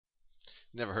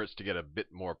Never hurts to get a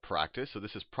bit more practice. So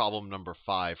this is problem number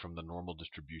 5 from the normal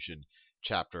distribution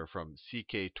chapter from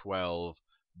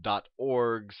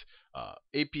ck12.org's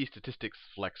AP Statistics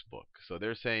Flexbook. So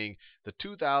they're saying the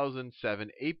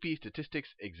 2007 AP Statistics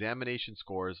examination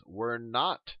scores were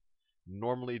not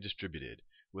normally distributed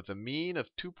with a mean of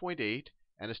 2.8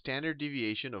 and a standard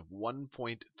deviation of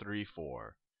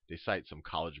 1.34. They cite some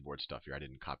College Board stuff here. I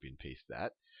didn't copy and paste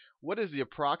that. What is the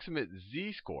approximate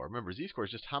z-score? Remember, z-score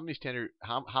is just how many standard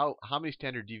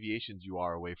deviations you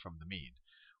are away from the mean.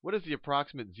 What is the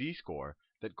approximate z-score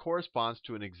that corresponds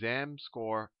to an exam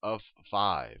score of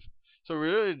 5? So we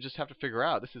really just have to figure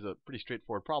out, this is a pretty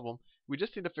straightforward problem. We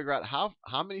just need to figure out how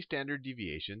many standard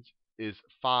deviations is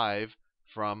 5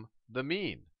 from the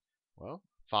mean. Well,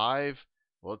 5,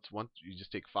 well, you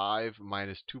just take 5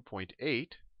 minus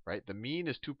 2.8. Right? The mean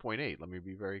is 2.8. Let me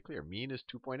be very clear. Mean is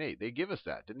 2.8. They give us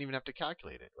that. Didn't even have to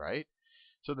calculate it, right?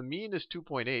 So the mean is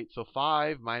 2.8. So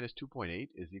 5 minus 2.8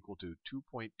 is equal to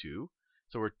 2.2.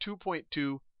 So we're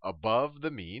 2.2 above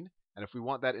the mean. And if we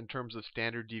want that in terms of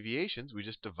standard deviations, we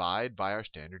just divide by our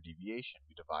standard deviation.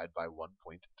 We divide by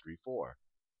 1.34.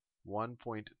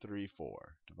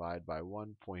 1.34. Divide by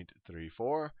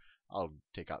 1.34. I'll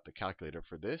take out the calculator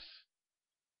for this.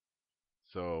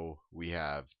 So we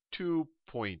have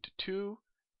 2.2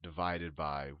 divided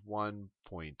by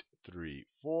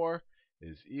 1.34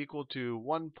 is equal to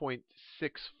 1.64.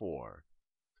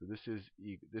 So this is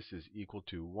equal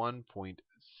to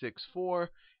 1.64,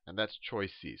 and that's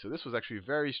choice C. So this was actually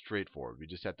very straightforward. We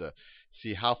just had to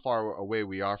see how far away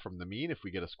we are from the mean. If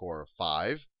we get a score of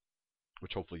 5,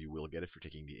 which hopefully you will get if you're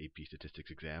taking the AP Statistics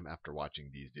exam after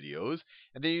watching these videos.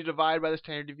 And then you divide by the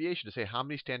standard deviation to say how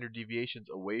many standard deviations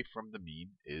away from the mean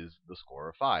is the score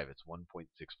of 5. It's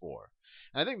 1.64.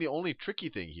 And I think the only tricky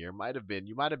thing here might have been,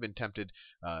 you might have been tempted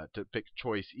to pick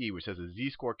choice E, which says a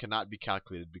z-score cannot be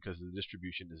calculated because the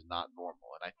distribution is not normal.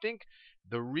 And I think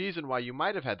the reason why you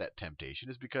might have had that temptation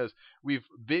is because we've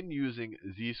been using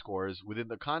z-scores within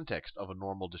the context of a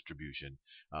normal distribution.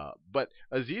 But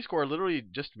a z-score literally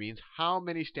just means how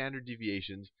many standard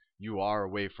deviations you are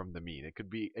away from the mean. It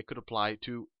could apply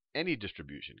to any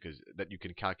distribution because that you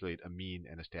can calculate a mean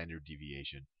and a standard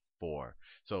deviation for.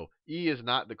 So E is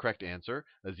not the correct answer.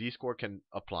 A z-score can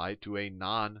apply to a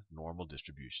non-normal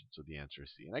distribution. So the answer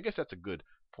is C. And I guess that's a good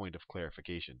point of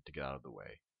clarification to get out of the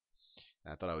way.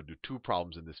 And I thought I would do 2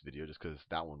 problems in this video just because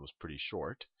that one was pretty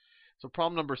short. So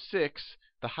problem number 6,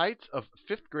 the heights of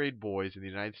 5th grade boys in the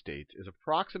United States is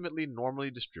approximately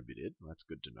normally distributed. Well, that's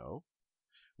good to know.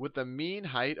 With a mean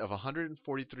height of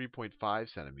 143.5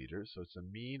 centimeters, so it's a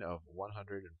mean of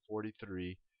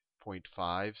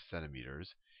 143.5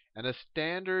 centimeters, and a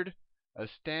standard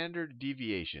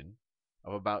deviation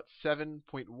of about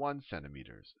 7.1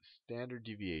 centimeters. Standard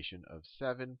deviation of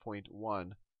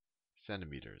 7.1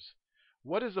 centimeters.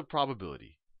 What is the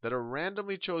probability that a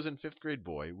randomly chosen 5th grade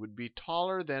boy would be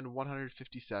taller than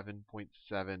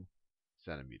 157.7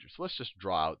 centimeters? So let's just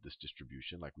draw out this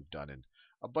distribution like we've done in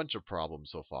a bunch of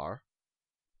problems so far.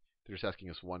 They're just asking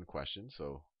us one question,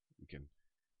 so we can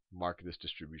mark this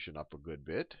distribution up a good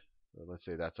bit. So let's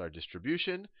say that's our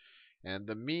distribution. And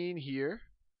the mean here,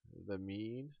 the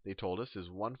mean, they told us, is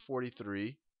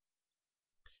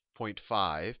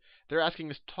 143.5. They're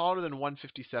asking us taller than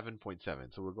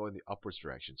 157.7, so we're going the upwards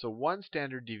direction. So one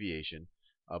standard deviation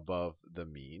above the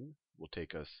mean will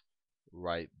take us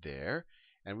right there.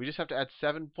 And we just have to add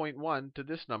 7.1 to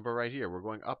this number right here. We're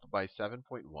going up by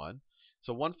 7.1.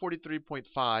 So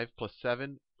 143.5 plus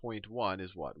 7.1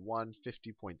 is what?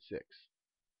 150.6.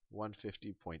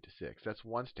 150.6. That's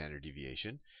one standard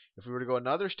deviation. If we were to go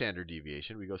another standard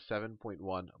deviation, we go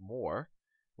 7.1 more.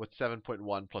 What's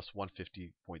 7.1 plus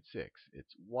 150.6?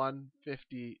 It's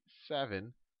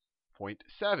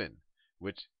 157.7,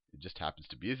 which it just happens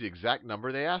to be is the exact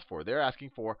number they asked for. They're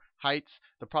asking for heights,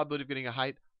 the probability of getting a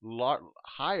height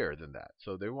higher than that.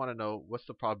 So they want to know what's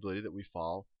the probability that we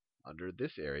fall under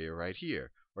this area right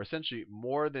here, or essentially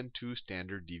more than 2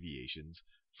 standard deviations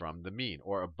from the mean,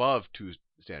 or above 2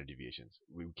 standard deviations.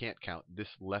 We can't count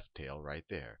this left tail right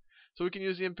there. So we can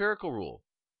use the empirical rule.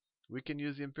 We can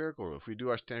use the empirical rule. If we do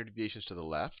our standard deviations to the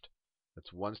left,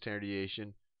 that's 1 standard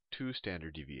deviation, 2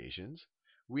 standard deviations.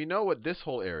 We know what this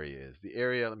whole area is. The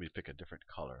area, let me pick a different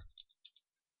color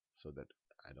so that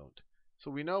I don't.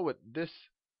 So we know what this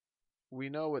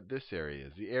area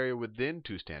is, the area within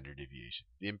 2 standard deviations.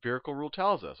 The empirical rule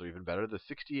tells us, or even better, the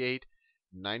 68,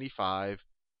 95,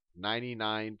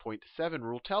 99.7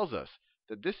 rule tells us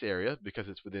that this area, because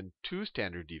it's within 2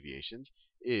 standard deviations,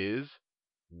 is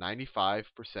 95%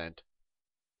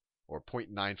 or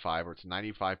 0.95, or it's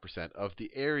 95% of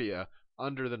the area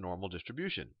under the normal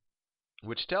distribution,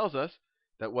 which tells us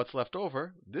that what's left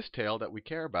over, this tail that we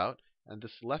care about, and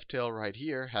this left tail right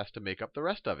here has to make up the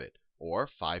rest of it, or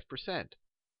 5%.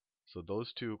 So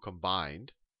those two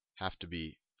combined have to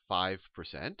be 5%.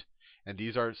 And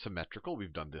these are symmetrical.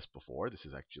 We've done this before. This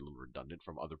is actually a little redundant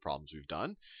from other problems we've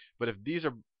done. But if these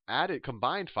are added,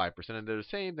 combined 5%, and they're the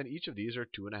same, then each of these are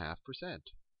 2.5%.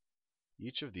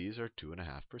 Each of these are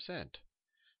 2.5%.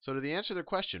 So to answer the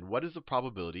question, what is the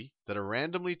probability that a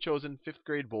randomly chosen 5th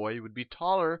grade boy would be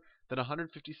taller than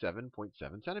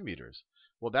 157.7 centimeters?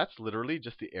 Well, that's literally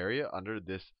just the area under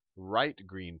this right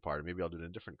green part. Maybe I'll do it in a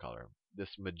different color.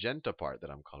 This magenta part that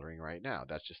I'm coloring right now.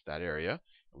 That's just that area.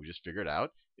 And we just figured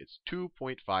out it's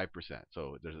 2.5%.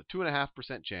 So there's a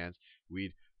 2.5% chance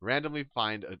we'd randomly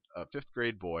find a 5th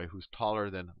grade boy who's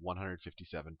taller than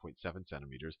 157.7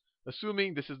 centimeters,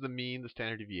 assuming this is the mean, the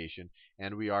standard deviation,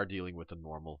 and we are dealing with a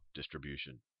normal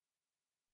distribution.